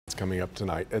coming up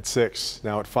tonight at 6.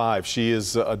 Now at 5, she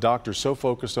is a doctor so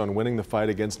focused on winning the fight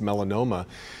against melanoma.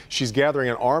 She's gathering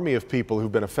an army of people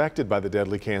who've been affected by the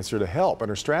deadly cancer to help, and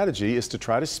her strategy is to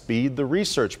try to speed the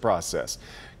research process.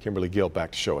 Kimberly Gill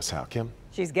back to show us how. Kim?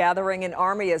 She's gathering an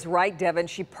army is right, Devin.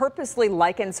 She purposely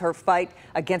likens her fight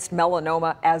against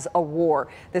melanoma as a war.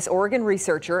 This Oregon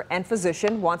researcher and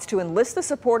physician wants to enlist the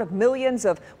support of millions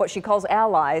of what she calls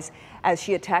allies as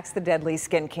she attacks the deadly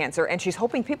skin cancer. And she's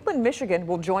hoping people in Michigan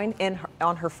will join in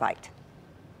on her fight.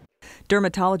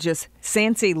 Dermatologist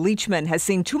Sancy Leachman has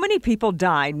seen too many people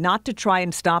die not to try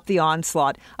and stop the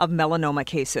onslaught of melanoma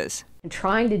cases. And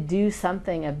trying to do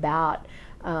something about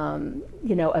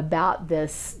about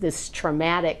this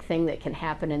traumatic thing that can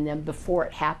happen in them before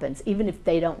it happens. Even if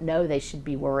they don't know, they should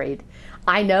be worried.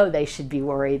 I know they should be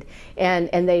worried,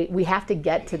 and we have to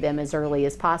get to them as early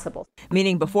as possible.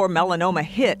 Meaning before melanoma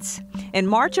hits. In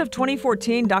March of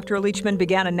 2014, Dr. Leachman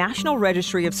began a national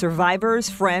registry of survivors,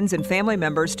 friends, and family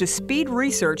members to speed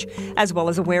research as well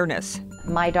as awareness.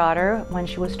 My daughter, when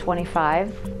she was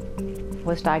 25,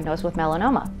 was diagnosed with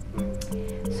melanoma.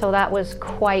 So that was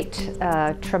quite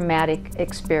a traumatic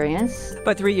experience.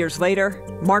 But 3 years later,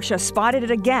 Marcia spotted it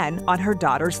again on her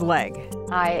daughter's leg.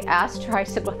 I asked her, I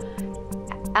said, well,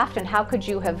 Afton, how could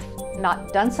you have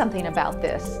not done something about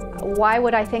this? Why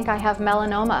would I think I have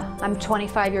melanoma? I'm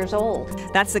 25 years old.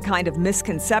 That's the kind of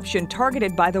misconception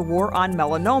targeted by the War on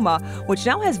Melanoma, which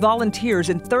now has volunteers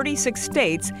in 36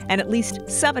 states and at least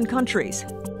 7 countries.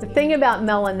 The thing about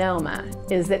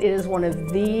melanoma is that it is one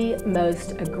of the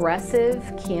most aggressive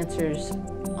cancers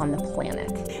on the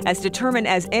planet. As determined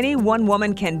as any one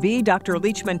woman can be, Dr.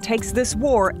 Leachman takes this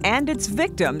war and its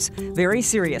victims very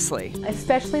seriously.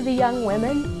 Especially the young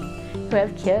women who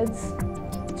have kids.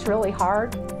 It's really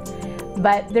hard,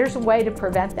 but there's a way to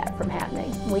prevent that from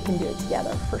happening. We can do it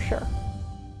together for sure.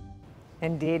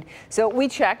 Indeed. So we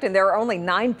checked, and there are only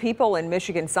 9 people in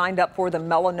Michigan signed up for the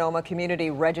Melanoma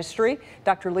Community Registry.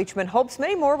 Dr. Leachman hopes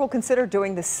many more will consider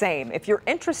doing the same. If you're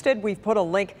interested, we've put a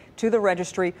link to the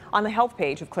registry on the health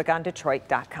page of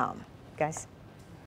clickondetroit.com. Guys.